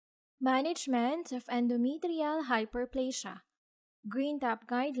Management of Endometrial Hyperplasia. Green Top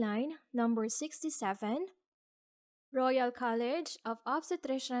Guideline number 67. Royal College of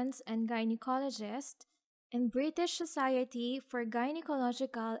Obstetricians and Gynecologists and British Society for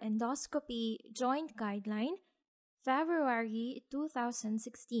Gynecological Endoscopy Joint Guideline, February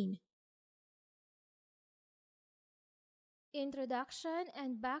 2016. Introduction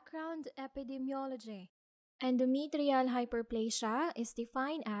and Background Epidemiology. Endometrial hyperplasia is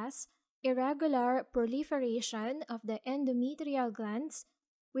defined as irregular proliferation of the endometrial glands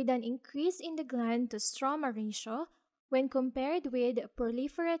with an increase in the gland to stroma ratio when compared with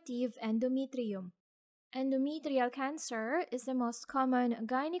proliferative endometrium. Endometrial cancer is the most common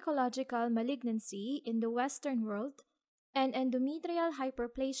gynecological malignancy in the Western world, and endometrial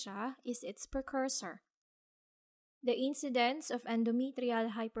hyperplasia is its precursor. The incidence of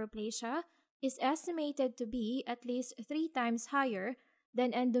endometrial hyperplasia is estimated to be at least 3 times higher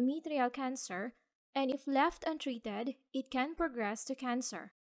than endometrial cancer, and if left untreated, it can progress to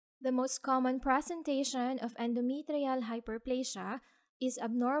cancer. The most common presentation of endometrial hyperplasia is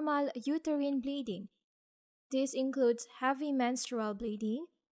abnormal uterine bleeding. This includes heavy menstrual bleeding,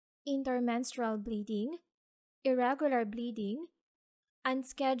 intermenstrual bleeding, irregular bleeding,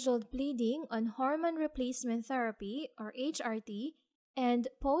 unscheduled bleeding on hormone replacement therapy or HRT, and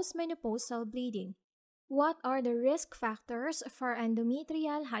postmenopausal bleeding. What are the risk factors for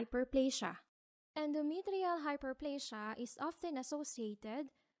endometrial hyperplasia? Endometrial hyperplasia is often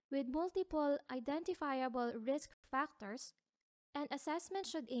associated with multiple identifiable risk factors, and assessment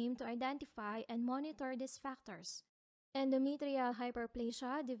should aim to identify and monitor these factors. Endometrial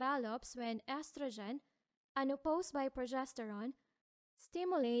hyperplasia develops when estrogen, unopposed by progesterone,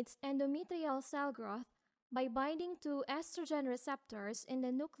 stimulates endometrial cell growth by binding to estrogen receptors in the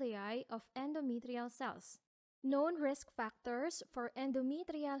nuclei of endometrial cells. Known risk factors for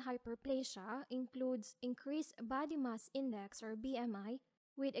endometrial hyperplasia includes increased body mass index or BMI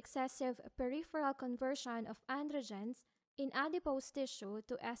with excessive peripheral conversion of androgens in adipose tissue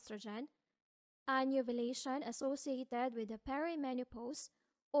to estrogen, anovulation associated with the perimenopause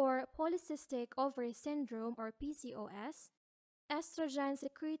or polycystic ovary syndrome or PCOS,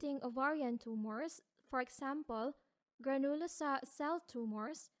 estrogen-secreting ovarian tumors, for example, granulosa cell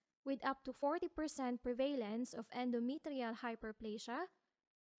tumors with up to 40% prevalence of endometrial hyperplasia,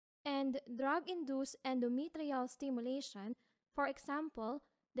 and drug-induced endometrial stimulation, for example,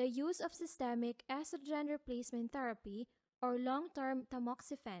 the use of systemic estrogen replacement therapy or long-term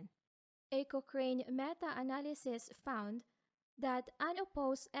tamoxifen. A Cochrane meta-analysis found that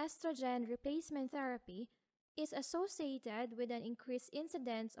unopposed estrogen replacement therapy is associated with an increased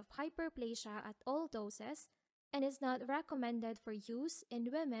incidence of hyperplasia at all doses and is not recommended for use in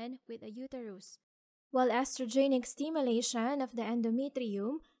women with a uterus. While estrogenic stimulation of the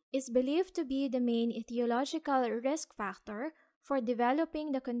endometrium is believed to be the main etiological risk factor for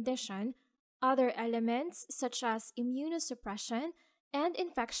developing the condition, other elements such as immunosuppression and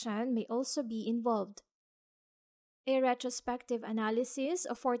infection may also be involved. A retrospective analysis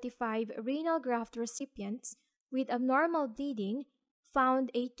of 45 renal graft recipients with abnormal bleeding found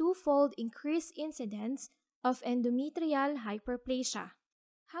a twofold increased incidence of endometrial hyperplasia.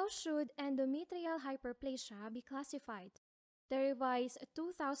 How should endometrial hyperplasia be classified? The revised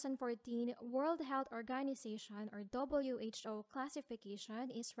 2014 World Health Organization or WHO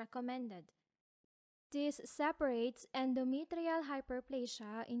classification is recommended. This separates endometrial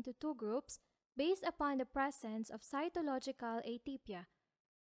hyperplasia into 2 groups based upon the presence of cytological atypia,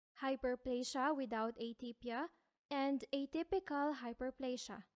 hyperplasia without atypia, and atypical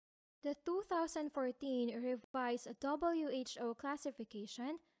hyperplasia. The 2014 revised WHO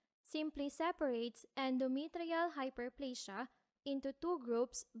classification simply separates endometrial hyperplasia into 2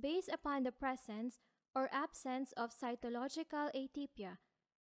 groups based upon the presence or absence of cytological atypia,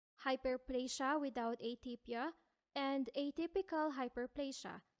 hyperplasia without atypia, and atypical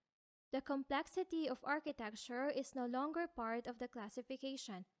hyperplasia. The complexity of architecture is no longer part of the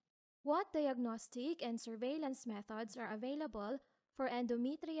classification. What diagnostic and surveillance methods are available for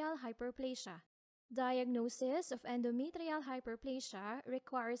endometrial hyperplasia? Diagnosis of endometrial hyperplasia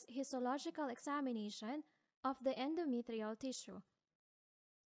requires histological examination of the endometrial tissue.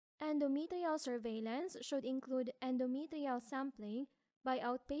 Endometrial surveillance should include endometrial sampling by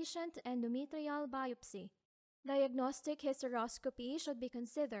outpatient endometrial biopsy. Diagnostic hysteroscopy should be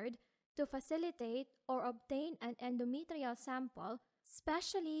considered to facilitate or obtain an endometrial sample,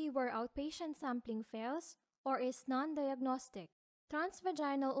 especially where outpatient sampling fails or is non-diagnostic.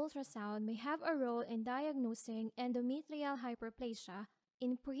 Transvaginal ultrasound may have a role in diagnosing endometrial hyperplasia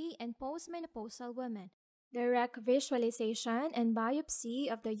in pre- and postmenopausal women. Direct visualization and biopsy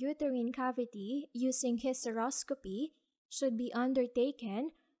of the uterine cavity using hysteroscopy should be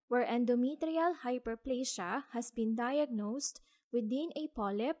undertaken where endometrial hyperplasia has been diagnosed within a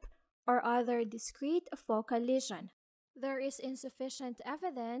polyp or other discrete focal lesion. There is insufficient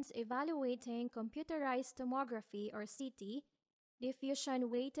evidence evaluating computerized tomography or CT, diffusion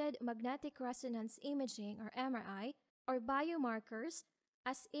weighted magnetic resonance imaging or MRI, or biomarkers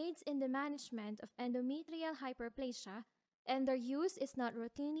as aids in the management of endometrial hyperplasia, and their use is not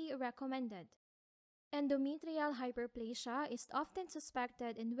routinely recommended. Endometrial hyperplasia is often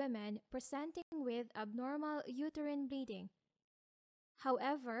suspected in women presenting with abnormal uterine bleeding.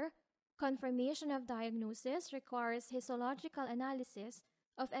 However, confirmation of diagnosis requires histological analysis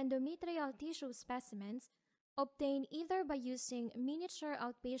of endometrial tissue specimens obtained either by using miniature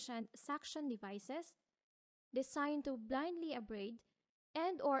outpatient suction devices designed to blindly abrade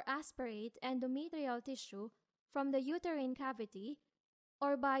and/or aspirate endometrial tissue from the uterine cavity,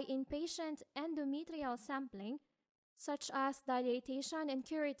 or by inpatient endometrial sampling, such as dilatation and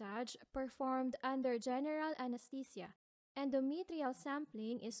curettage performed under general anesthesia. Endometrial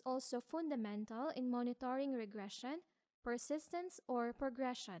sampling is also fundamental in monitoring regression, persistence, or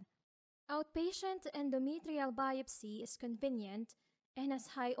progression. Outpatient endometrial biopsy is convenient and has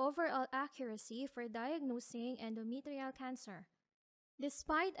high overall accuracy for diagnosing endometrial cancer.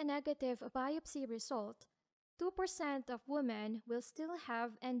 Despite a negative biopsy result, 2% of women will still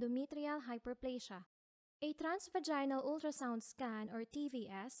have endometrial hyperplasia. A transvaginal ultrasound scan or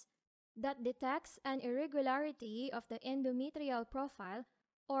TVS that detects an irregularity of the endometrial profile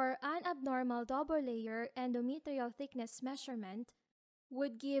or an abnormal double-layer endometrial thickness measurement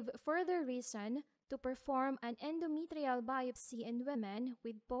would give further reason to perform an endometrial biopsy in women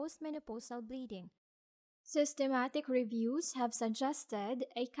with postmenopausal bleeding. Systematic reviews have suggested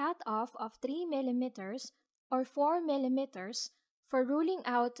a cutoff of 3 mm or 4 mm for ruling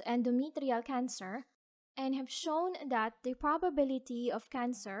out endometrial cancer and have shown that the probability of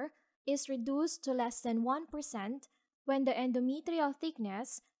cancer is reduced to less than 1% when the endometrial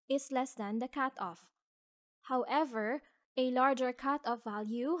thickness is less than the cutoff. However, a larger cutoff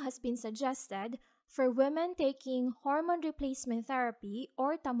value has been suggested for women taking hormone replacement therapy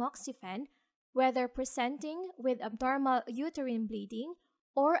or tamoxifen, whether presenting with abnormal uterine bleeding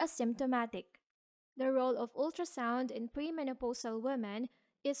or asymptomatic. The role of ultrasound in premenopausal women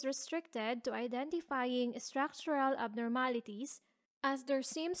is restricted to identifying structural abnormalities, as there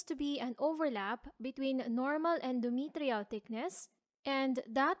seems to be an overlap between normal endometrial thickness and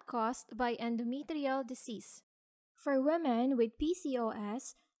that caused by endometrial disease. For women with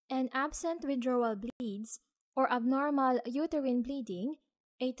PCOS and absent withdrawal bleeds or abnormal uterine bleeding,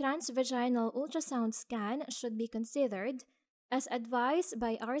 a transvaginal ultrasound scan should be considered as advised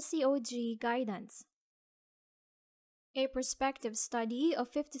by Rcog guidance. A prospective study of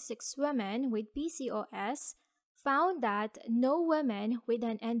 56 women with PCOS found that no women with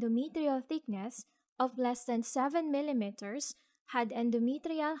an endometrial thickness of less than 7 mm had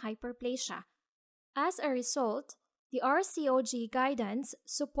endometrial hyperplasia. As a result, the Rcog guidance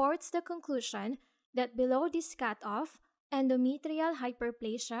supports the conclusion that below this cutoff, endometrial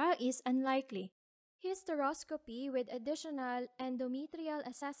hyperplasia is unlikely. Hysteroscopy with additional endometrial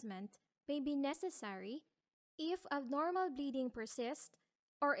assessment may be necessary if abnormal bleeding persists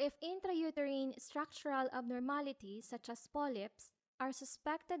or if intrauterine structural abnormalities such as polyps are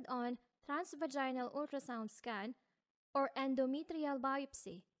suspected on transvaginal ultrasound scan or endometrial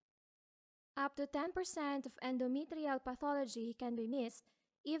biopsy. Up to 10% of endometrial pathology can be missed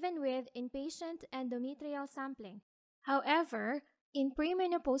even with inpatient endometrial sampling. However, in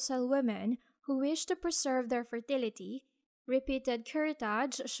premenopausal women who wish to preserve their fertility, repeated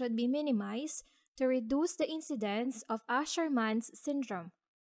curettage should be minimized to reduce the incidence of Asherman's syndrome.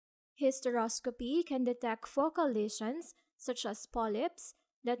 Hysteroscopy can detect focal lesions such as polyps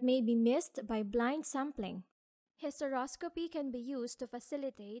that may be missed by blind sampling. Hysteroscopy can be used to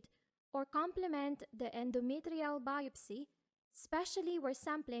facilitate or complement the endometrial biopsy, especially where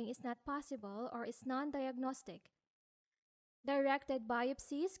sampling is not possible or is non-diagnostic. Directed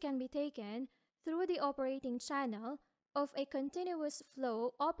biopsies can be taken through the operating channel of a continuous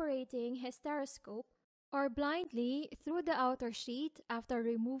flow operating hysteroscope or blindly through the outer sheet after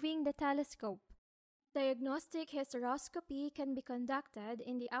removing the telescope. Diagnostic hysteroscopy can be conducted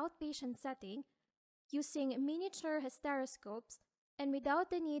in the outpatient setting using miniature hysteroscopes and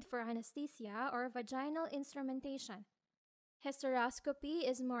without the need for anesthesia or vaginal instrumentation. Hysteroscopy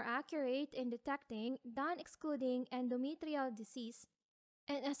is more accurate in detecting than excluding endometrial disease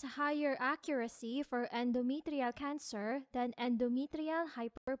and has a higher accuracy for endometrial cancer than endometrial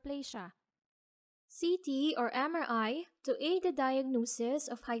hyperplasia. CT or MRI to aid the diagnosis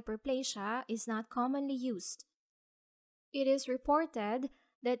of hyperplasia is not commonly used. It is reported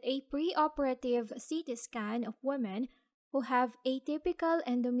that a preoperative CT scan of women who have atypical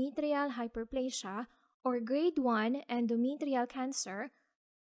endometrial hyperplasia or grade 1 endometrial cancer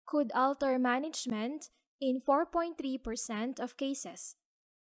could alter management in 4.3% of cases.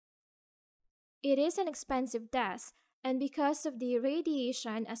 It is an expensive test, and because of the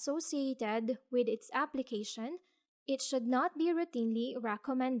radiation associated with its application, it should not be routinely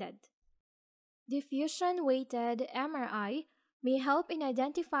recommended. Diffusion-weighted MRI may help in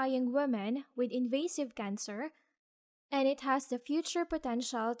identifying women with invasive cancer, and it has the future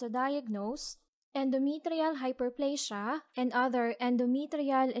potential to diagnose endometrial hyperplasia and other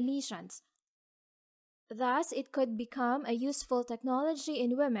endometrial lesions. Thus, it could become a useful technology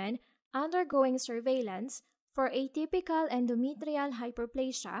in women undergoing surveillance for atypical endometrial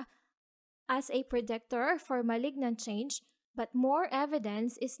hyperplasia as a predictor for malignant change, but more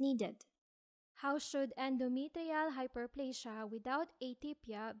evidence is needed. How should endometrial hyperplasia without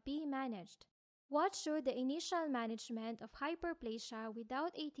atypia be managed? What should the initial management of hyperplasia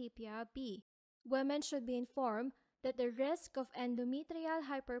without atypia be? Women should be informed that the risk of endometrial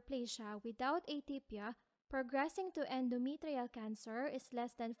hyperplasia without atypia progressing to endometrial cancer is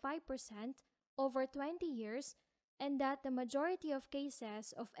less than 5% over 20 years, and that the majority of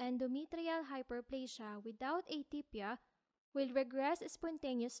cases of endometrial hyperplasia without atypia will regress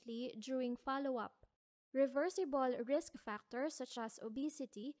spontaneously during follow-up. Reversible risk factors such as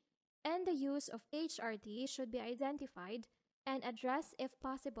obesity and the use of HRT should be identified and addressed if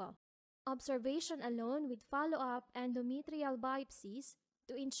possible. Observation alone with follow-up endometrial biopsies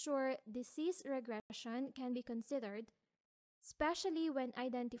to ensure disease regression can be considered, especially when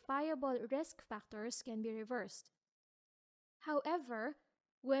identifiable risk factors can be reversed. However,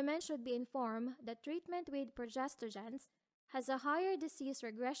 women should be informed that treatment with progestogens has a higher disease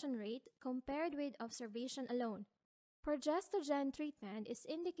regression rate compared with observation alone. Progestogen treatment is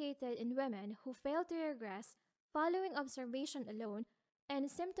indicated in women who fail to regress following observation alone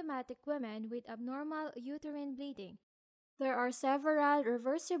and symptomatic women with abnormal uterine bleeding. There are several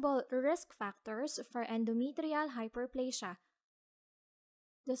reversible risk factors for endometrial hyperplasia.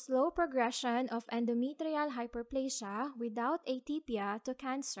 The slow progression of endometrial hyperplasia without atypia to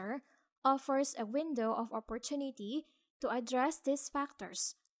cancer offers a window of opportunity to address these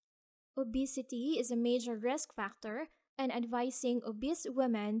factors. Obesity is a major risk factor, and advising obese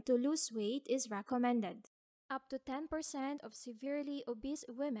women to lose weight is recommended. Up to 10% of severely obese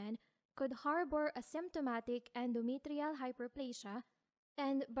women could harbor asymptomatic endometrial hyperplasia,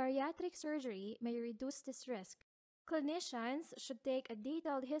 and bariatric surgery may reduce this risk. Clinicians should take a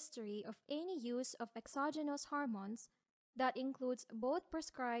detailed history of any use of exogenous hormones that includes both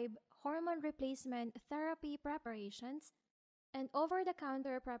prescribed hormone replacement therapy preparations and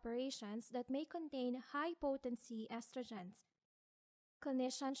over-the-counter preparations that may contain high-potency estrogens.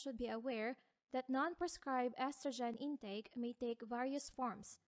 Clinicians should be aware that non-prescribed estrogen intake may take various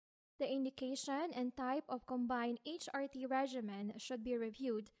forms. The indication and type of combined HRT regimen should be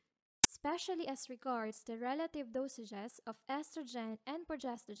reviewed, especially as regards the relative dosages of estrogen and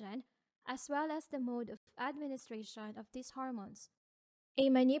progestogen, as well as the mode of administration of these hormones. A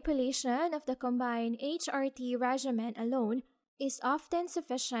manipulation of the combined HRT regimen alone is often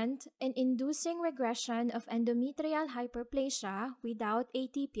sufficient in inducing regression of endometrial hyperplasia without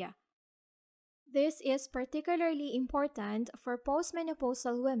atypia. This is particularly important for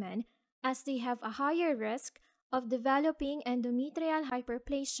postmenopausal women as they have a higher risk of developing endometrial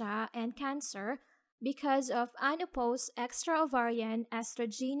hyperplasia and cancer because of unopposed extraovarian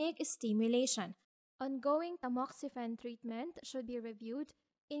estrogenic stimulation. Ongoing tamoxifen treatment should be reviewed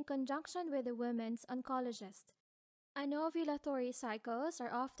in conjunction with the women's oncologist. Anovulatory cycles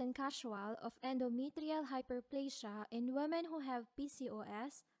are often causal of endometrial hyperplasia in women who have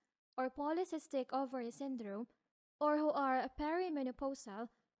PCOS or polycystic ovary syndrome or who are perimenopausal,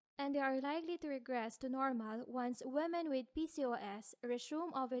 and they are likely to regress to normal once women with PCOS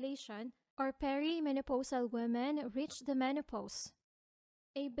resume ovulation or perimenopausal women reach the menopause.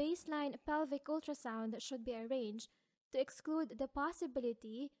 A baseline pelvic ultrasound should be arranged to exclude the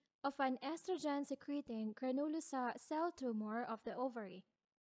possibility of an estrogen-secreting granulosa cell tumor of the ovary.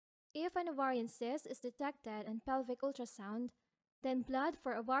 If an ovarian cyst is detected on pelvic ultrasound, then blood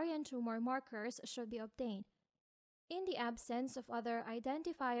for ovarian tumor markers should be obtained. In the absence of other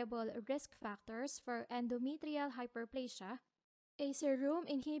identifiable risk factors for endometrial hyperplasia, a serum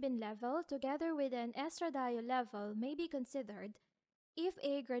inhibin level together with an estradiol level may be considered if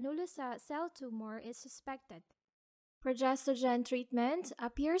a granulosa cell tumor is suspected. Progestogen treatment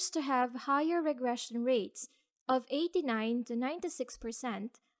appears to have higher regression rates of 89 to 96%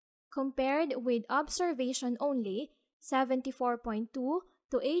 compared with observation only 74.2 to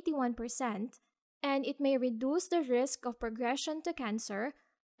 81%, and it may reduce the risk of progression to cancer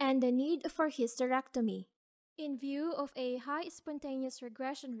and the need for hysterectomy. In view of a high spontaneous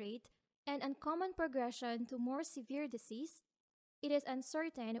regression rate and uncommon progression to more severe disease, it is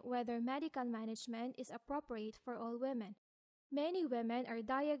uncertain whether medical management is appropriate for all women. Many women are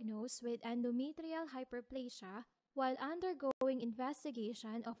diagnosed with endometrial hyperplasia while undergoing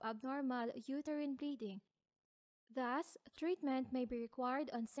investigation of abnormal uterine bleeding. Thus, treatment may be required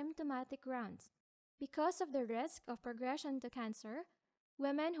on symptomatic grounds. Because of the risk of progression to cancer,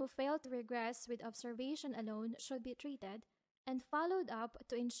 women who fail to regress with observation alone should be treated and followed up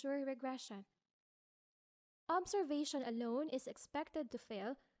to ensure regression. Observation alone is expected to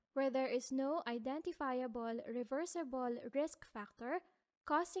fail where there is no identifiable reversible risk factor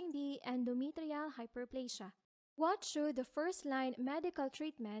causing the endometrial hyperplasia. What should the first-line medical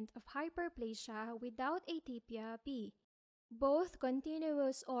treatment of hyperplasia without atypia be? Both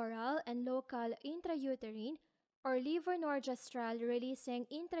continuous oral and local intrauterine or levonorgestrel releasing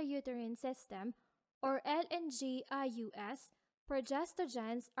intrauterine system or LNG-IUS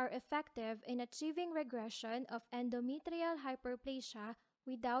progestogens are effective in achieving regression of endometrial hyperplasia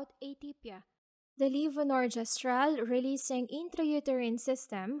without atypia. The levonorgestrel releasing intrauterine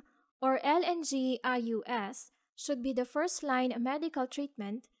system or LNG-IUS should be the first-line medical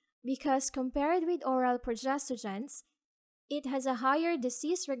treatment because compared with oral progestogens, it has a higher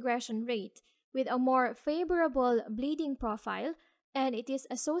disease regression rate with a more favorable bleeding profile and it is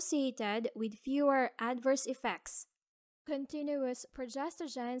associated with fewer adverse effects. Continuous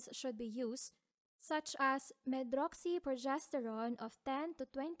progestogens should be used, such as medroxyprogesterone of 10 to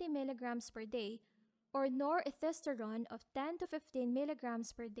 20 mg per day or norethindrone of 10 to 15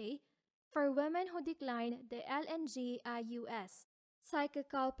 mg per day for women who decline the LNG-IUS.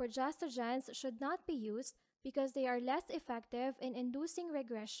 Cyclical progestogens should not be used because they are less effective in inducing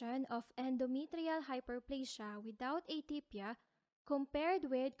regression of endometrial hyperplasia without atypia compared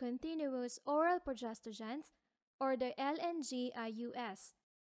with continuous oral progestogens or the LNG-IUS.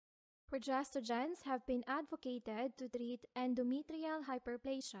 Progestogens have been advocated to treat endometrial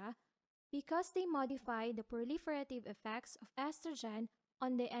hyperplasia because they modify the proliferative effects of estrogen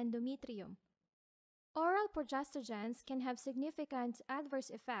on the endometrium. Oral progestogens can have significant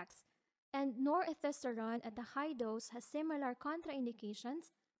adverse effects, and norethindrone at a high dose has similar contraindications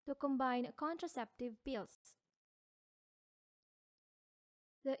to combine contraceptive pills.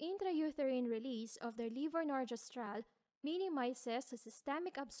 The intrauterine release of the levonorgestrel minimizes the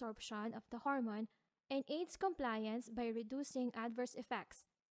systemic absorption of the hormone and aids compliance by reducing adverse effects.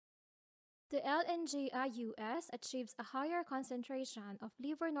 The LNG-IUS achieves a higher concentration of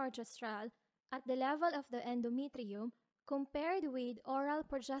levonorgestrel at the level of the endometrium compared with oral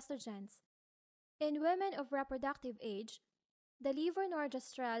progestogens. In women of reproductive age, the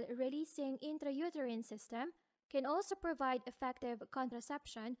levonorgestrel releasing intrauterine system can also provide effective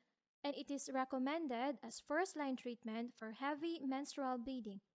contraception, and it is recommended as first-line treatment for heavy menstrual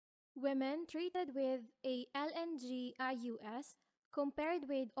bleeding. Women treated with a LNG-IUS compared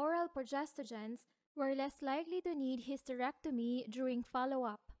with oral progestogens were less likely to need hysterectomy during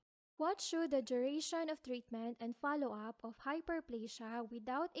follow-up. What should the duration of treatment and follow-up of hyperplasia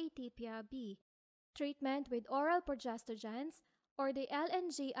without atypia be? Treatment with oral progestogens or the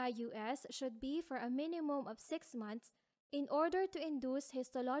LNG-IUS should be for a minimum of 6 months in order to induce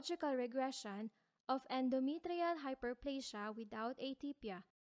histological regression of endometrial hyperplasia without atypia.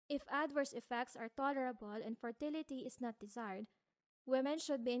 If adverse effects are tolerable and fertility is not desired, women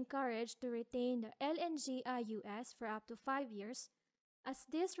should be encouraged to retain the LNG-IUS for up to 5 years, as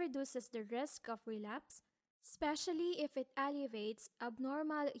this reduces the risk of relapse, especially if it alleviates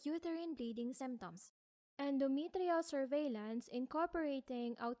abnormal uterine bleeding symptoms. Endometrial surveillance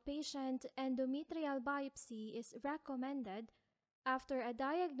incorporating outpatient endometrial biopsy is recommended after a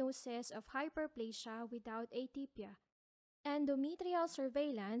diagnosis of hyperplasia without atypia. Endometrial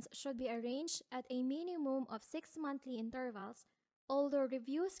surveillance should be arranged at a minimum of 6 monthly intervals, although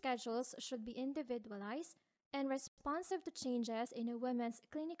review schedules should be individualized and responsive to changes in a woman's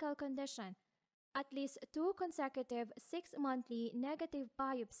clinical condition. At least 2 consecutive 6-monthly negative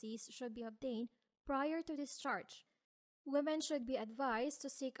biopsies should be obtained prior to discharge. Women should be advised to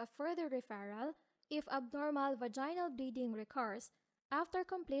seek a further referral if abnormal vaginal bleeding recurs after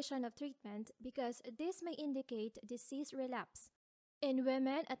completion of treatment because this may indicate disease relapse. In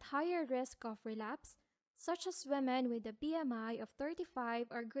women at higher risk of relapse, such as women with a BMI of 35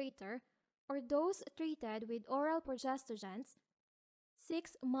 or greater or those treated with oral progestogens,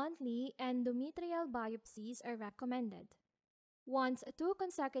 6 monthly endometrial biopsies are recommended. Once 2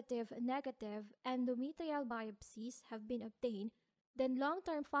 consecutive negative endometrial biopsies have been obtained, then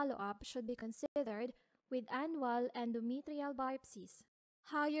long-term follow-up should be considered with annual endometrial biopsies.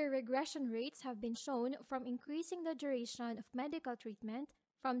 Higher regression rates have been shown from increasing the duration of medical treatment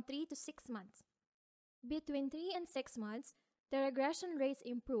from 3 to 6 months. Between 3 and 6 months, the regression rates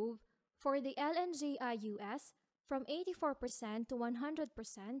improve for the LNG-IUS from 84% to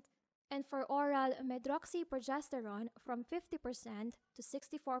 100%, and for oral medroxyprogesterone from 50% to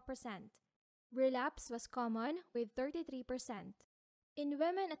 64%. Relapse was common with 33%. In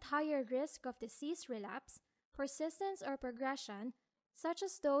women at higher risk of disease relapse, persistence or progression, such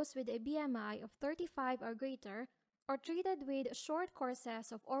as those with a BMI of 35 or greater, or treated with short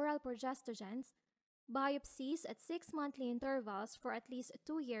courses of oral progestogens, biopsies at 6 monthly intervals for at least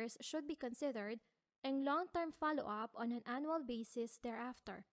 2 years should be considered, and long-term follow-up on an annual basis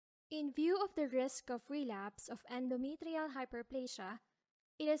thereafter. In view of the risk of relapse of endometrial hyperplasia,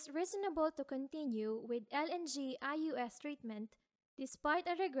 it is reasonable to continue with LNG-IUS treatment despite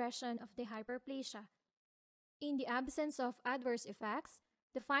a regression of the hyperplasia. In the absence of adverse effects,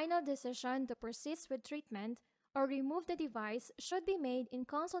 the final decision to persist with treatment or remove the device should be made in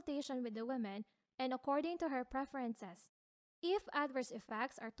consultation with the woman and according to her preferences. If adverse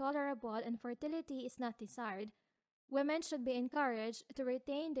effects are tolerable and fertility is not desired, women should be encouraged to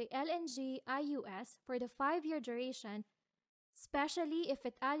retain the LNG-IUS for the 5-year duration, especially if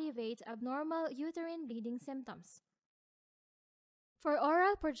it alleviates abnormal uterine bleeding symptoms. For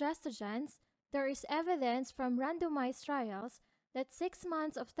oral progestogens, there is evidence from randomized trials that 6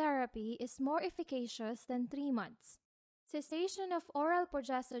 months of therapy is more efficacious than 3 months. Cessation of oral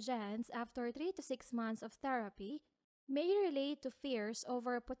progestogens after 3 to 6 months of therapy may relate to fears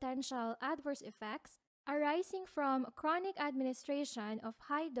over potential adverse effects arising from chronic administration of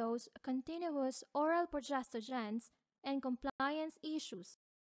high-dose continuous oral progestogens and compliance issues.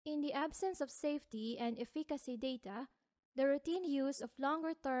 In the absence of safety and efficacy data, the routine use of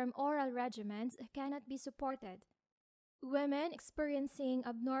longer-term oral regimens cannot be supported. Women experiencing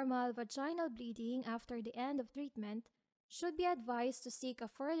abnormal vaginal bleeding after the end of treatment should be advised to seek a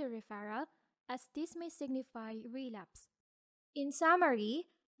further referral, as this may signify relapse. In summary,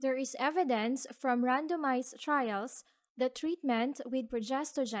 there is evidence from randomized trials that treatment with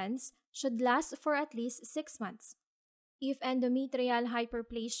progestogens should last for at least 6 months. If endometrial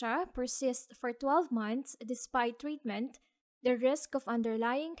hyperplasia persists for 12 months despite treatment, the risk of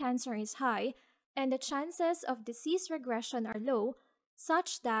underlying cancer is high and the chances of disease regression are low,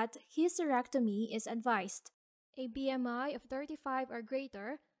 such that hysterectomy is advised. A BMI of 35 or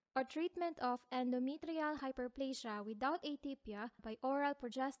greater, or treatment of endometrial hyperplasia without atypia by oral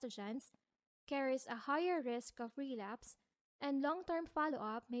progestogens carries a higher risk of relapse, and long-term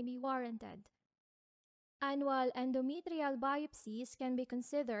follow-up may be warranted. Annual endometrial biopsies can be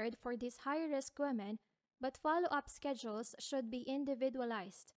considered for these high-risk women, but follow-up schedules should be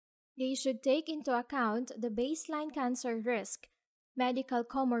individualized. They should take into account the baseline cancer risk, medical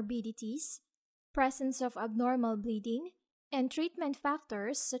comorbidities, presence of abnormal bleeding, and treatment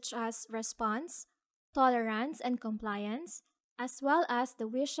factors such as response, tolerance, and compliance, as well as the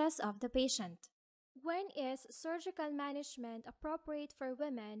wishes of the patient. When is surgical management appropriate for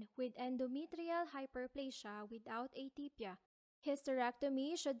women with endometrial hyperplasia without atypia?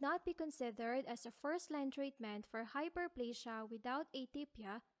 Hysterectomy should not be considered as a first-line treatment for hyperplasia without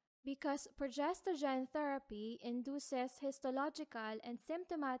atypia because progestogen therapy induces histological and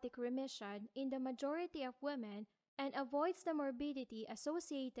symptomatic remission in the majority of women and avoids the morbidity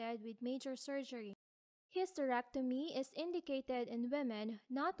associated with major surgery. Hysterectomy is indicated in women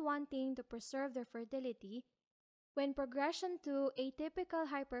not wanting to preserve their fertility when progression to atypical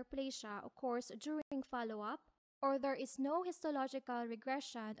hyperplasia occurs during follow-up, or there is no histological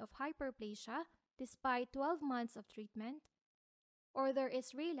regression of hyperplasia despite 12 months of treatment, or there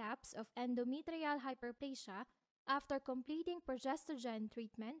is relapse of endometrial hyperplasia after completing progestogen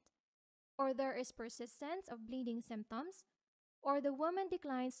treatment, or there is persistence of bleeding symptoms, or the woman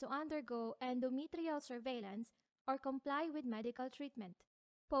declines to undergo endometrial surveillance or comply with medical treatment.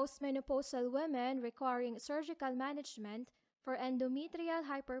 Postmenopausal women requiring surgical management for endometrial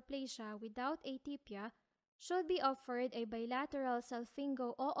hyperplasia without atypia should be offered a bilateral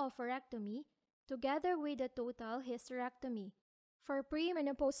salpingo-oophorectomy together with a total hysterectomy. For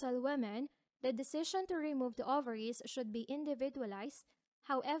premenopausal women, the decision to remove the ovaries should be individualized.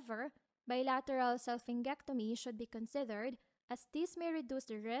 However, bilateral salpingectomy should be considered as this may reduce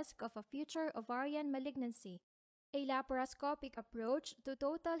the risk of a future ovarian malignancy. A laparoscopic approach to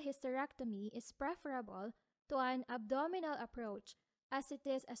total hysterectomy is preferable to an abdominal approach as it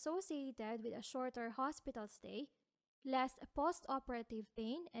is associated with a shorter hospital stay, less post-operative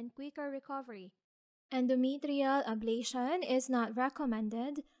pain, and quicker recovery. Endometrial ablation is not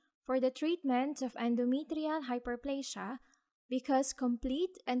recommended for the treatment of endometrial hyperplasia because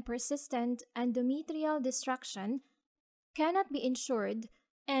complete and persistent endometrial destruction cannot be ensured,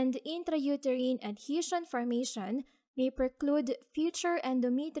 and intrauterine adhesion formation may preclude future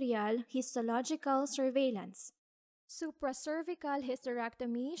endometrial histological surveillance. Supracervical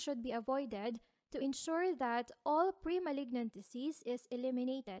hysterectomy should be avoided to ensure that all premalignant disease is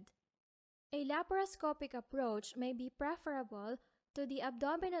eliminated. A laparoscopic approach may be preferable to the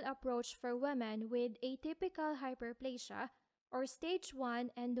abdominal approach for women with atypical hyperplasia or stage 1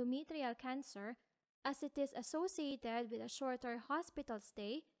 endometrial cancer as it is associated with a shorter hospital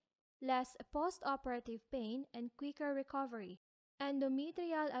stay, less post-operative pain, and quicker recovery.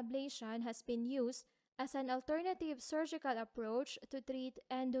 Endometrial ablation has been used as an alternative surgical approach to treat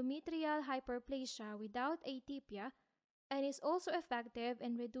endometrial hyperplasia without atypia and is also effective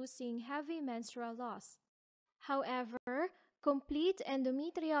in reducing heavy menstrual loss. However, complete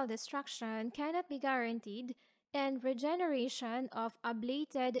endometrial destruction cannot be guaranteed, and regeneration of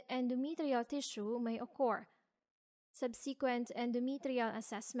ablated endometrial tissue may occur. Subsequent endometrial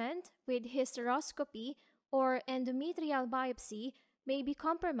assessment with hysteroscopy or endometrial biopsy may be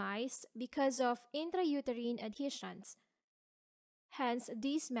compromised because of intrauterine adhesions. Hence,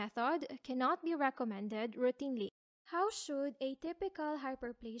 this method cannot be recommended routinely. How should atypical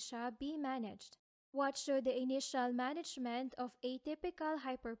hyperplasia be managed? What should the initial management of atypical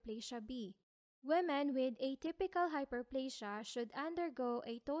hyperplasia be? Women with atypical hyperplasia should undergo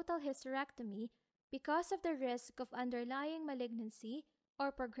a total hysterectomy because of the risk of underlying malignancy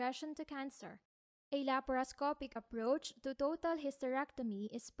or progression to cancer. A laparoscopic approach to total hysterectomy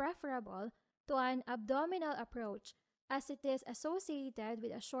is preferable to an abdominal approach as it is associated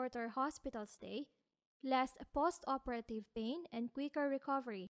with a shorter hospital stay, less post-operative pain, and quicker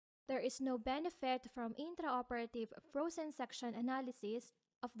recovery. There is no benefit from intraoperative frozen section analysis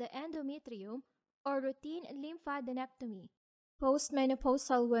of the endometrium or routine lymphadenectomy.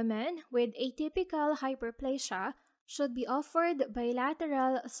 Postmenopausal women with atypical hyperplasia should be offered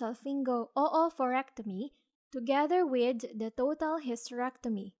bilateral salpingo-oophorectomy together with the total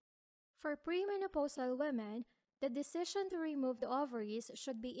hysterectomy. For premenopausal women, the decision to remove the ovaries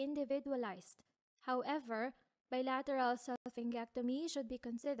should be individualized. However, bilateral salpingectomy should be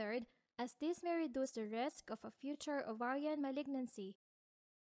considered as this may reduce the risk of a future ovarian malignancy.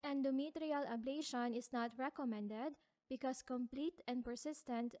 Endometrial ablation is not recommended because complete and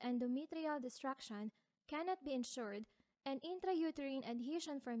persistent endometrial destruction cannot be ensured, and intrauterine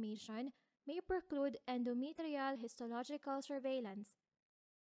adhesion formation may preclude endometrial histological surveillance.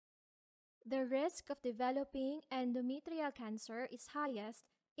 The risk of developing endometrial cancer is highest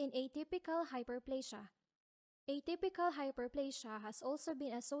in atypical hyperplasia. Atypical hyperplasia has also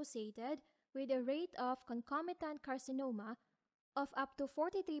been associated with a rate of concomitant carcinoma of up to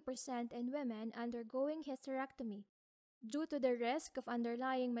 43% in women undergoing hysterectomy. Due to the risk of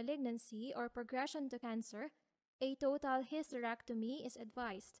underlying malignancy or progression to cancer, a total hysterectomy is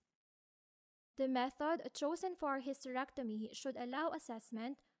advised. The method chosen for hysterectomy should allow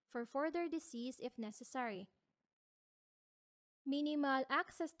assessment for further disease if necessary. Minimal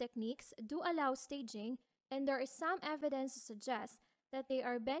access techniques do allow staging, and there is some evidence to suggest that they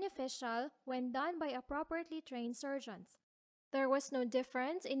are beneficial when done by appropriately trained surgeons. There was no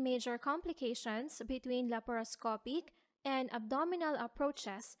difference in major complications between laparoscopic and abdominal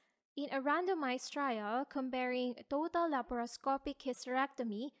approaches in a randomized trial comparing total laparoscopic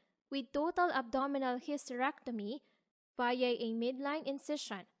hysterectomy with total abdominal hysterectomy via a midline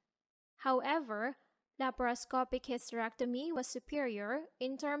incision. However, laparoscopic hysterectomy was superior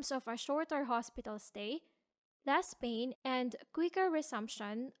in terms of a shorter hospital stay, less pain, and quicker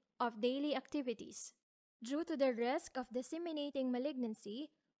resumption of daily activities. Due to the risk of disseminating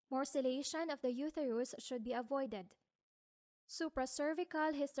malignancy, morcellation of the uterus should be avoided.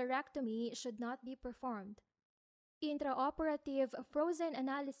 Supracervical hysterectomy should not be performed. Intraoperative frozen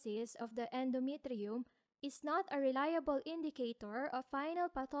analysis of the endometrium is not a reliable indicator of final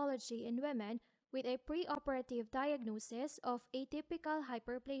pathology in women with a preoperative diagnosis of atypical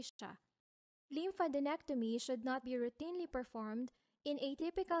hyperplasia. Lymphadenectomy should not be routinely performed in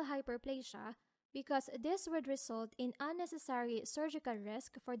atypical hyperplasia because this would result in unnecessary surgical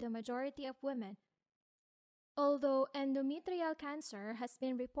risk for the majority of women. Although endometrial cancer has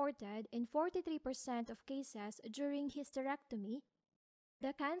been reported in 43% of cases during hysterectomy,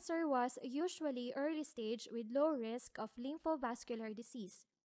 The cancer was usually early stage with low risk of lymphovascular disease.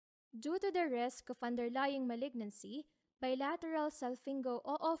 Due to the risk of underlying malignancy, bilateral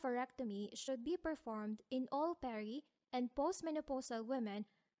salpingo-oophorectomy should be performed in all peri- and postmenopausal women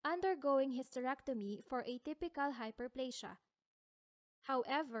undergoing hysterectomy for atypical hyperplasia.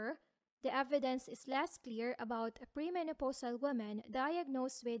 However, the evidence is less clear about premenopausal women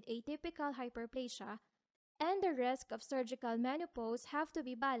diagnosed with atypical hyperplasia, and the risk of surgical menopause have to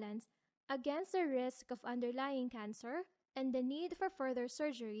be balanced against the risk of underlying cancer and the need for further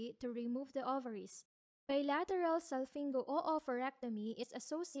surgery to remove the ovaries. Bilateral salpingo-oophorectomy is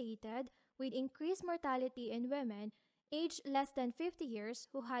associated with increased mortality in women aged less than 50 years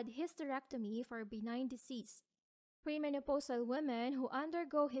who had hysterectomy for benign disease. Premenopausal women who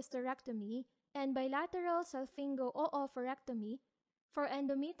undergo hysterectomy and bilateral salpingo-oophorectomy for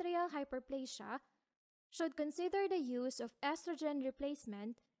endometrial hyperplasia should consider the use of estrogen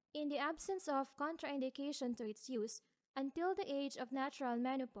replacement in the absence of contraindication to its use until the age of natural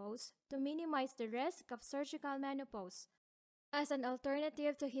menopause to minimize the risk of surgical menopause. As an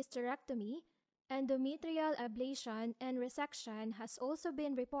alternative to hysterectomy, endometrial ablation and resection has also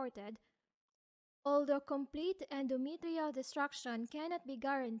been reported. Although complete endometrial destruction cannot be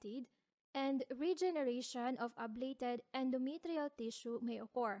guaranteed, and regeneration of ablated endometrial tissue may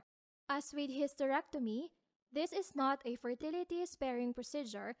occur. As with hysterectomy, this is not a fertility-sparing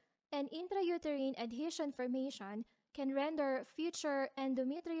procedure, and intrauterine adhesion formation can render future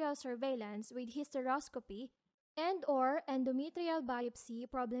endometrial surveillance with hysteroscopy and/or endometrial biopsy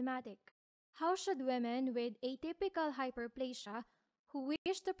problematic. How should women with atypical hyperplasia who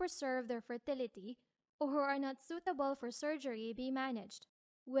wish to preserve their fertility or who are not suitable for surgery be managed?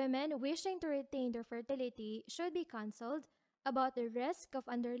 Women wishing to retain their fertility should be counseled about the risk of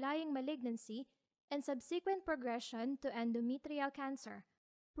underlying malignancy and subsequent progression to endometrial cancer.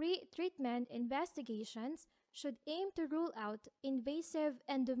 Pre-treatment investigations should aim to rule out invasive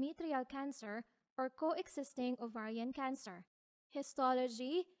endometrial cancer or coexisting ovarian cancer.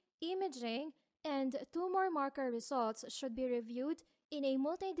 Histology, imaging, and tumor marker results should be reviewed in a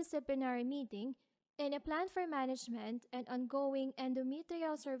multidisciplinary meeting and a plan for management and ongoing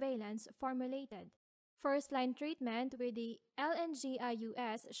endometrial surveillance formulated. First-line treatment with the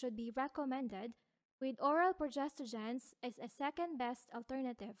LNG-IUS should be recommended, with oral progestogens as a second-best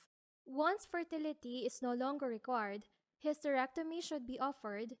alternative. Once fertility is no longer required, hysterectomy should be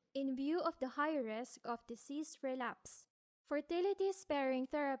offered in view of the high risk of disease relapse. Fertility-sparing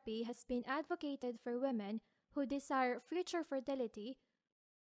therapy has been advocated for women who desire future fertility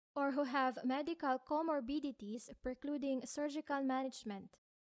or who have medical comorbidities precluding surgical management.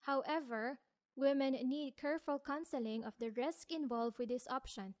 However, women need careful counseling of the risk involved with this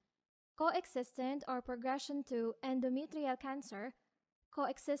option: coexistent or progression to endometrial cancer,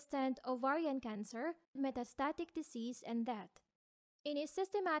 coexistent ovarian cancer, metastatic disease, and death. In a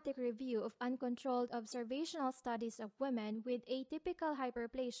systematic review of uncontrolled observational studies of women with atypical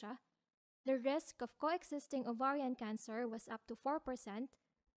hyperplasia, the risk of coexisting ovarian cancer was up to 4%,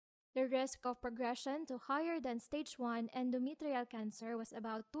 the risk of progression to higher than stage 1 endometrial cancer was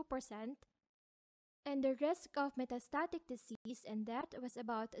about 2%, and the risk of metastatic disease and death was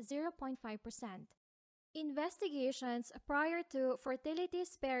about 0.5%. Investigations prior to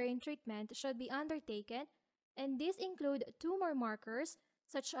fertility-sparing treatment should be undertaken, and these include tumor markers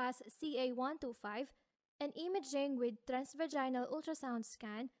such as CA125 and imaging with transvaginal ultrasound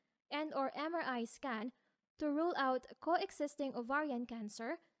scan and/or MRI scan to rule out coexisting ovarian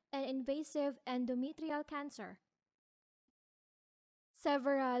cancer and invasive endometrial cancer.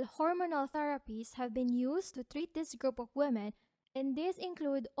 Several hormonal therapies have been used to treat this group of women, and these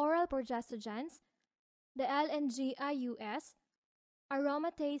include oral progestogens, the LNG-IUS,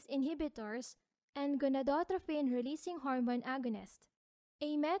 aromatase inhibitors, and gonadotropin-releasing hormone agonist.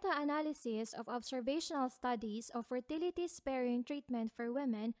 A meta-analysis of observational studies of fertility-sparing treatment for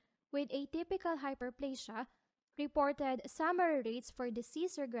women with atypical hyperplasia reported summary rates for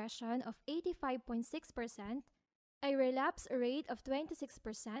disease regression of 85.6%, a relapse rate of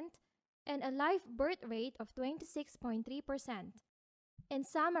 26%, and a live birth rate of 26.3%. In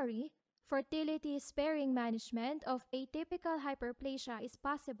summary, fertility-sparing management of atypical hyperplasia is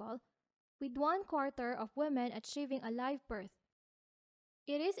possible, with 1/4 of women achieving a live birth.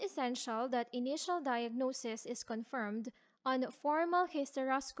 It is essential that initial diagnosis is confirmed on formal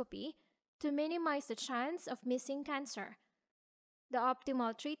hysteroscopy to minimize the chance of missing cancer. The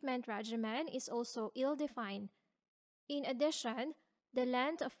optimal treatment regimen is also ill-defined. In addition, the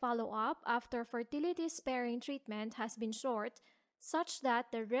length of follow-up after fertility-sparing treatment has been short, such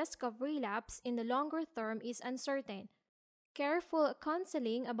that the risk of relapse in the longer term is uncertain. Careful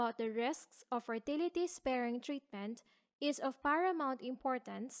counseling about the risks of fertility-sparing treatment is of paramount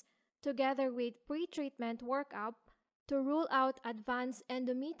importance, together with pre-treatment workup to rule out advanced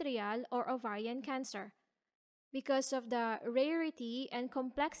endometrial or ovarian cancer. Because of the rarity and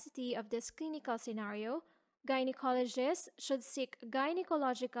complexity of this clinical scenario, gynecologists should seek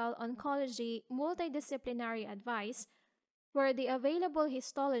gynecological oncology multidisciplinary advice where the available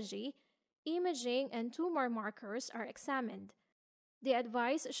histology, imaging, and tumor markers are examined. The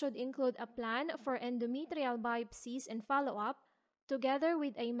advice should include a plan for endometrial biopsies and follow-up, together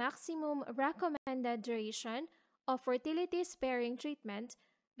with a maximum recommended duration of fertility-sparing treatment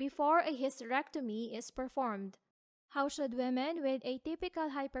before a hysterectomy is performed. How should women with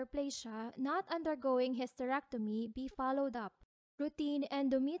atypical hyperplasia not undergoing hysterectomy be followed up? Routine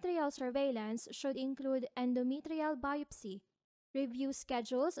endometrial surveillance should include endometrial biopsy. Review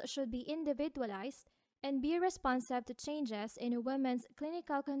schedules should be individualized and be responsive to changes in a woman's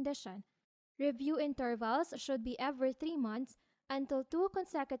clinical condition. Review intervals should be every 3 months until 2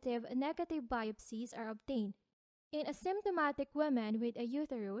 consecutive negative biopsies are obtained. In asymptomatic women with a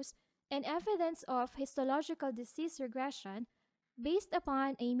uterus and evidence of histological disease regression, based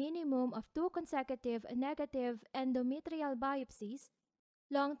upon a minimum of 2 consecutive negative endometrial biopsies,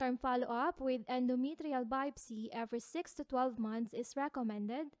 long-term follow-up with endometrial biopsy every 6 to 12 months is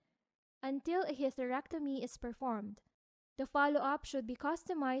recommended until a hysterectomy is performed. The follow-up should be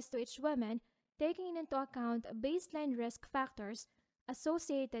customized to each woman, taking into account baseline risk factors,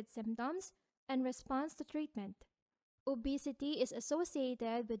 associated symptoms, and response to treatment. Obesity is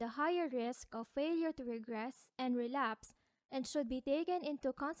associated with a higher risk of failure to regress and relapse and should be taken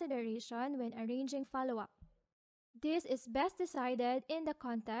into consideration when arranging follow-up. This is best decided in the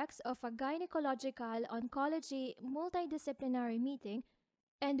context of a gynecological oncology multidisciplinary meeting,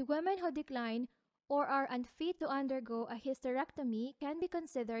 and women who decline or are unfit to undergo a hysterectomy can be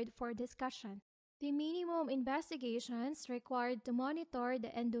considered for discussion. The minimum investigations required to monitor the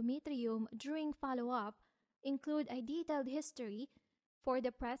endometrium during follow-up include a detailed history for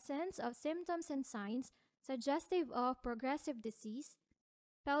the presence of symptoms and signs suggestive of progressive disease,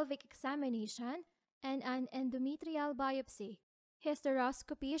 pelvic examination, and an endometrial biopsy.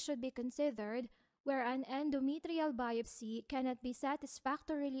 Hysteroscopy should be considered where an endometrial biopsy cannot be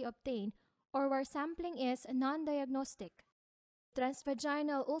satisfactorily obtained or where sampling is non-diagnostic.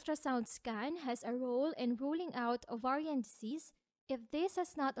 Transvaginal ultrasound scan has a role in ruling out ovarian disease if this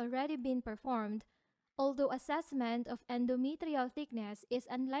has not already been performed, although assessment of endometrial thickness is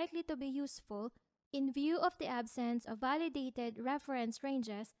unlikely to be useful in view of the absence of validated reference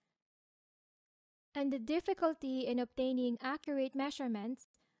ranges and the difficulty in obtaining accurate measurements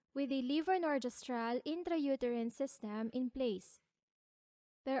with the levonorgestrel intrauterine system in place.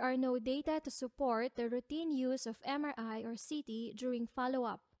 There are no data to support the routine use of MRI or CT during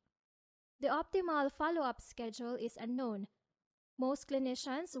follow-up. The optimal follow-up schedule is unknown. Most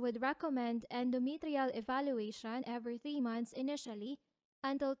clinicians would recommend endometrial evaluation every 3 months initially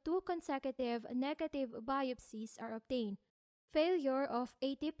until 2 consecutive negative biopsies are obtained. Failure of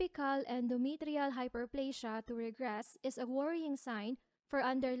atypical endometrial hyperplasia to regress is a worrying sign for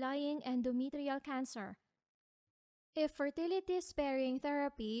underlying endometrial cancer. If fertility-sparing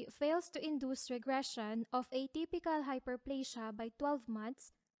therapy fails to induce regression of atypical hyperplasia by 12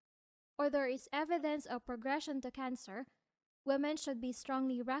 months, or there is evidence of progression to cancer, women should be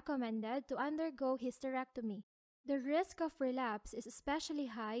strongly recommended to undergo hysterectomy. The risk of relapse is especially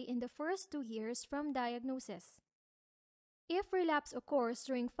high in the first 2 years from diagnosis. If relapse occurs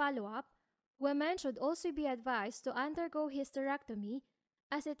during follow-up, women should also be advised to undergo hysterectomy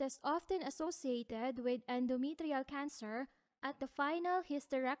as it is often associated with endometrial cancer at the final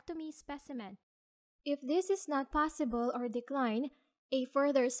hysterectomy specimen. If this is not possible or decline, a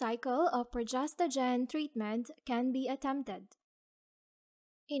further cycle of progestogen treatment can be attempted.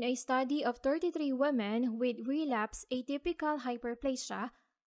 In a study of 33 women with relapse atypical hyperplasia,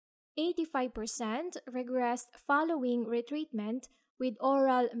 85% regressed following retreatment with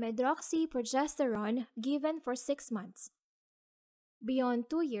oral medroxyprogesterone given for 6 months. Beyond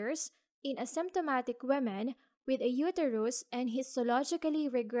 2 years, in asymptomatic women with a uterus and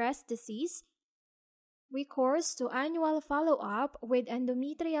histologically regressed disease, recourse to annual follow-up with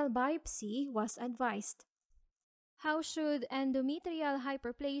endometrial biopsy was advised. How should endometrial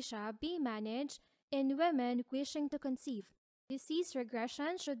hyperplasia be managed in women wishing to conceive? Disease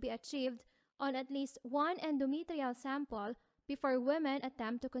regression should be achieved on at least 1 endometrial sample before women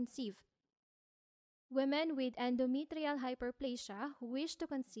attempt to conceive. Women with endometrial hyperplasia who wish to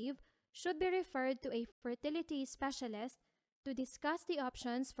conceive should be referred to a fertility specialist to discuss the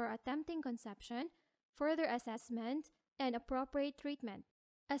options for attempting conception, further assessment, and appropriate treatment.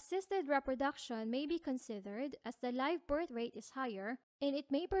 Assisted reproduction may be considered as the live birth rate is higher and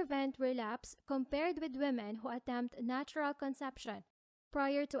it may prevent relapse compared with women who attempt natural conception.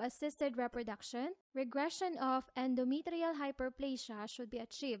 Prior to assisted reproduction, regression of endometrial hyperplasia should be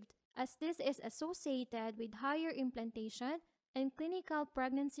achieved, as this is associated with higher implantation and clinical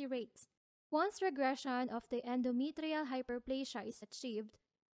pregnancy rates. Once regression of the endometrial hyperplasia is achieved,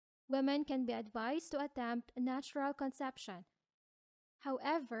 women can be advised to attempt natural conception.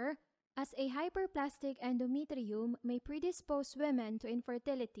 However, as a hyperplastic endometrium may predispose women to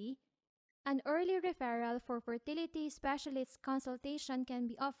infertility, an early referral for fertility specialist consultation can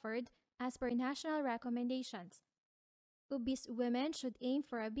be offered as per national recommendations. Obese women should aim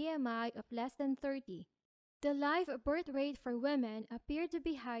for a BMI of less than 30. The live birth rate for women appeared to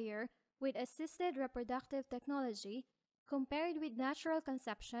be higher with assisted reproductive technology compared with natural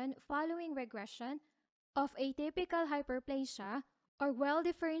conception following regression of atypical hyperplasia or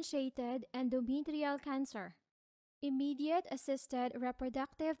well-differentiated endometrial cancer. Immediate assisted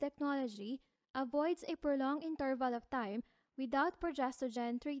reproductive technology avoids a prolonged interval of time without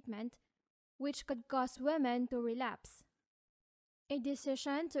progestogen treatment, which could cause women to relapse. A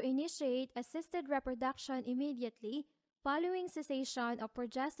decision to initiate assisted reproduction immediately following cessation of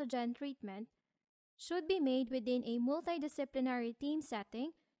progestogen treatment should be made within a multidisciplinary team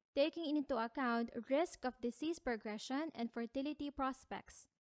setting, taking into account risk of disease progression and fertility prospects.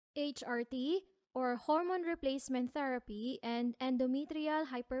 HRT, or hormone replacement therapy, and endometrial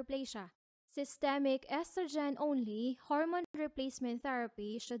hyperplasia. Systemic estrogen-only hormone replacement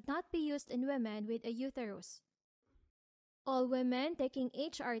therapy should not be used in women with a uterus. All women taking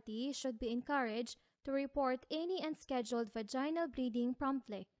HRT should be encouraged to report any unscheduled vaginal bleeding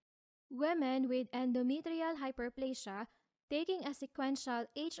promptly. Women with endometrial hyperplasia taking a sequential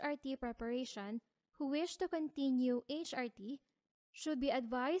HRT preparation who wish to continue HRT should be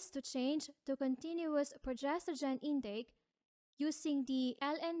advised to change to continuous progestogen intake using the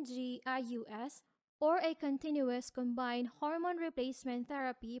LNG-IUS or a continuous combined hormone replacement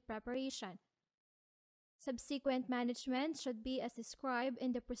therapy preparation. Subsequent management should be as described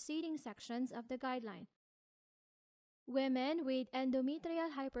in the preceding sections of the guideline. Women with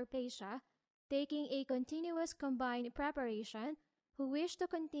endometrial hyperplasia taking a continuous combined preparation who wish to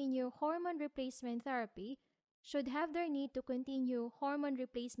continue hormone replacement therapy should have their need to continue hormone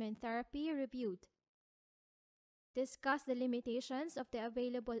replacement therapy reviewed. Discuss the limitations of the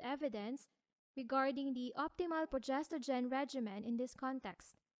available evidence regarding the optimal progestogen regimen in this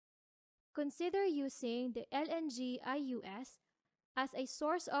context. Consider using the LNG-IUS as a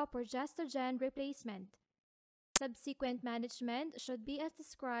source of progestogen replacement. Subsequent management should be as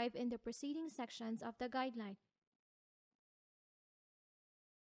described in the preceding sections of the guideline.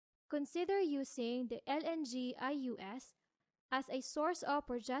 Consider using the LNG-IUS as a source of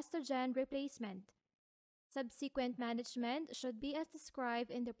progestogen replacement. Subsequent management should be as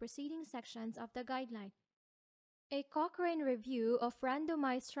described in the preceding sections of the guideline. A Cochrane review of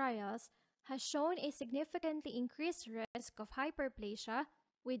randomized trials has shown a significantly increased risk of hyperplasia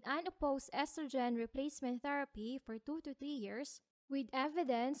with unopposed estrogen replacement therapy for 2 to 3 years, with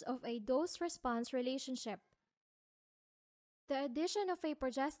evidence of a dose-response relationship. The addition of a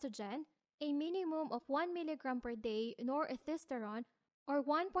progestogen, a minimum of 1 mg per day norethistérone or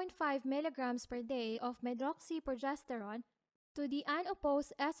 1.5 mg per day of medroxyprogesterone to the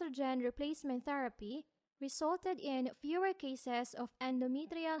unopposed estrogen replacement therapy resulted in fewer cases of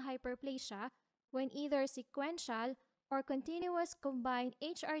endometrial hyperplasia when either sequential or continuous combined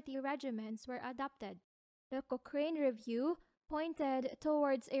HRT regimens were adopted. The Cochrane review pointed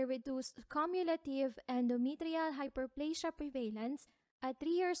towards a reduced cumulative endometrial hyperplasia prevalence at 3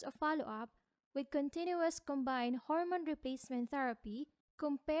 years of follow-up with continuous combined hormone replacement therapy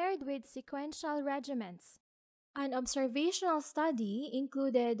compared with sequential regimens. An observational study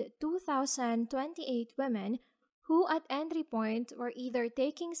included 2,028 women who at entry point were either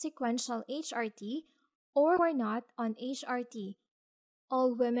taking sequential HRT or were not on HRT.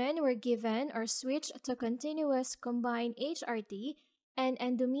 All women were given or switched to continuous combined HRT, and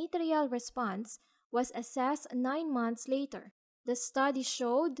endometrial response was assessed 9 months later. The study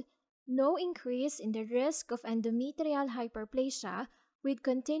showed no increase in the risk of endometrial hyperplasia with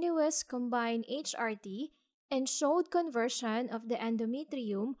continuous combined HRT and showed conversion of the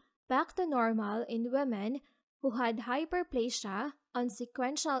endometrium back to normal in women who had hyperplasia on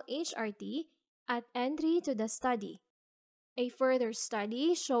sequential HRT at entry to the study. A further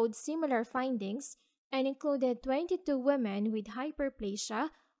study showed similar findings and included 22 women with hyperplasia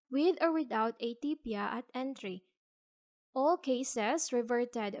with or without atypia at entry. All cases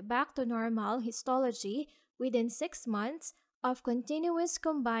reverted back to normal histology within 6 months of continuous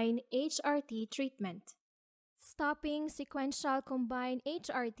combined HRT treatment. Stopping sequential combined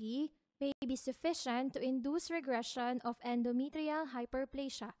HRT may be sufficient to induce regression of endometrial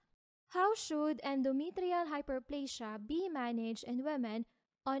hyperplasia. How should endometrial hyperplasia be managed in women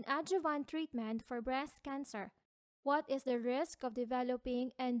on adjuvant treatment for breast cancer? What is the risk of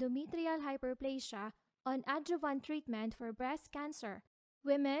developing endometrial hyperplasia on adjuvant treatment for breast cancer?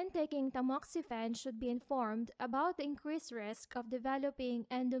 Women taking tamoxifen should be informed about the increased risk of developing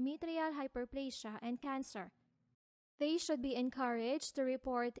endometrial hyperplasia and cancer. They should be encouraged to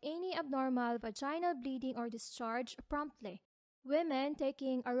report any abnormal vaginal bleeding or discharge promptly. Women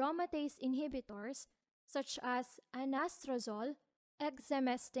taking aromatase inhibitors such as anastrozole,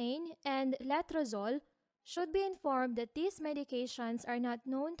 exemestane, and letrozole should be informed that these medications are not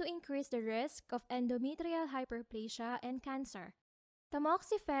known to increase the risk of endometrial hyperplasia and cancer.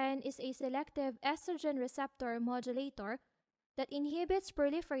 Tamoxifen is a selective estrogen receptor modulator that inhibits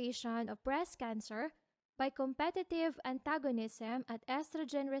proliferation of breast cancer by competitive antagonism at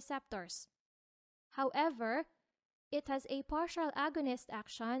estrogen receptors. However, it has a partial agonist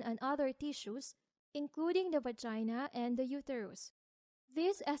action on other tissues, including the vagina and the uterus.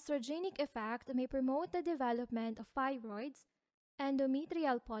 This estrogenic effect may promote the development of fibroids,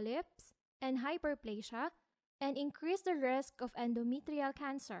 endometrial polyps, and hyperplasia, and increase the risk of endometrial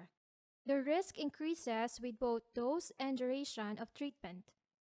cancer. The risk increases with both dose and duration of treatment.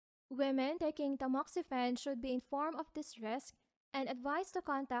 Women taking tamoxifen should be informed of this risk and advised to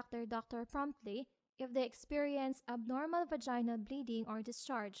contact their doctor promptly if they experience abnormal vaginal bleeding or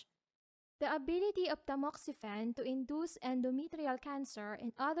discharge. The ability of tamoxifen to induce endometrial cancer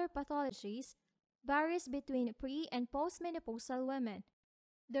and other pathologies varies between pre- and postmenopausal women.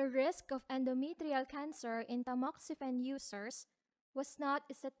 The risk of endometrial cancer in tamoxifen users was not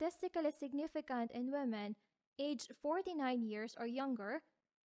statistically significant in women aged 49 years or younger,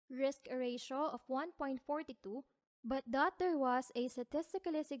 risk ratio of 1.42, but that there was a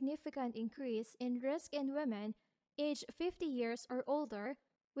statistically significant increase in risk in women aged 50 years or older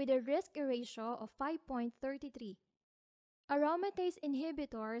with a risk ratio of 5.33. Aromatase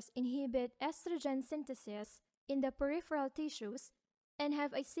inhibitors inhibit estrogen synthesis in the peripheral tissues and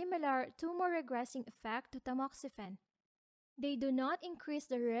have a similar tumor-regressing effect to tamoxifen. They do not increase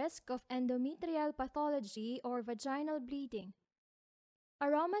the risk of endometrial pathology or vaginal bleeding.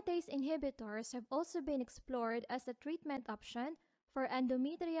 Aromatase inhibitors have also been explored as a treatment option for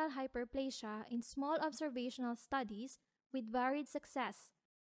endometrial hyperplasia in small observational studies with varied success.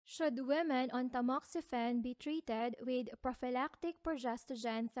 Should women on tamoxifen be treated with prophylactic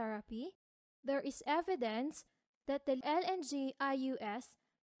progestogen therapy? There is evidence that the LNG-IUS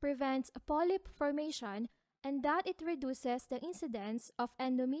prevents polyp formation and that it reduces the incidence of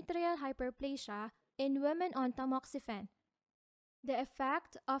endometrial hyperplasia in women on tamoxifen. The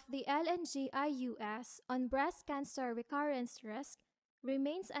effect of the LNG-IUS on breast cancer recurrence risk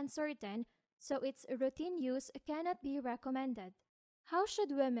remains uncertain, so its routine use cannot be recommended. How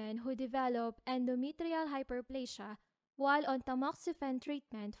should women who develop endometrial hyperplasia while on tamoxifen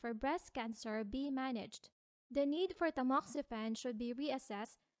treatment for breast cancer be managed? The need for tamoxifen should be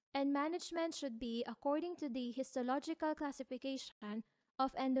reassessed and management should be according to the histological classification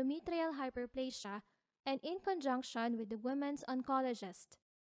of endometrial hyperplasia and in conjunction with the women's oncologist.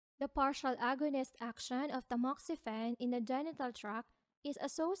 The partial agonist action of tamoxifen in the genital tract is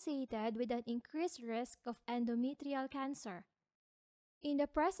associated with an increased risk of endometrial cancer. In the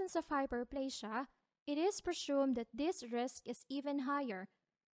presence of hyperplasia, it is presumed that this risk is even higher.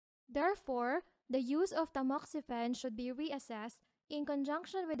 Therefore, the use of tamoxifen should be reassessed in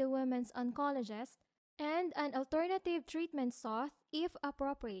conjunction with the women's oncologist and an alternative treatment sought if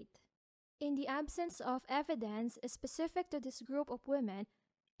appropriate. In the absence of evidence specific to this group of women,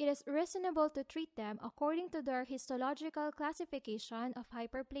 it is reasonable to treat them according to their histological classification of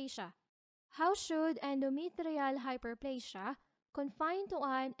hyperplasia. How should endometrial hyperplasia confined to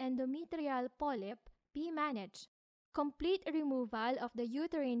an endometrial polyp be managed? Complete removal of the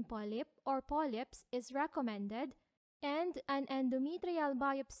uterine polyp or polyps is recommended, and an endometrial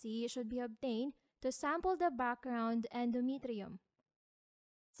biopsy should be obtained to sample the background endometrium.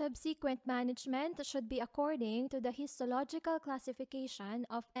 Subsequent management should be according to the histological classification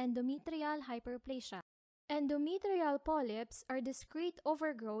of endometrial hyperplasia. Endometrial polyps are discrete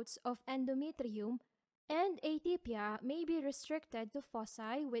overgrowths of endometrium, and atypia may be restricted to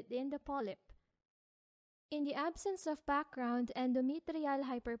foci within the polyp. In the absence of background endometrial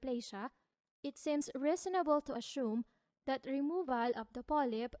hyperplasia, it seems reasonable to assume that removal of the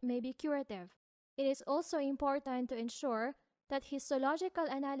polyp may be curative. It is also important to ensure that histological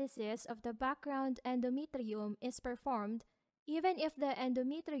analysis of the background endometrium is performed even if the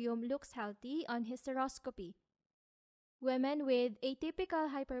endometrium looks healthy on hysteroscopy. Women with atypical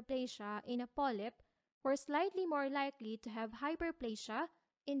hyperplasia in a polyp were slightly more likely to have hyperplasia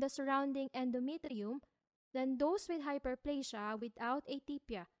in the surrounding endometrium than those with hyperplasia without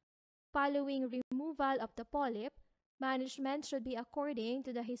atypia. Following removal of the polyp, management should be according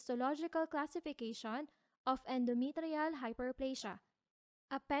to the histological classification of endometrial hyperplasia.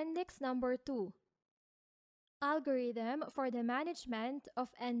 Appendix number 2. Algorithm for the management of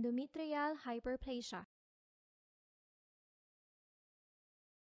endometrial hyperplasia.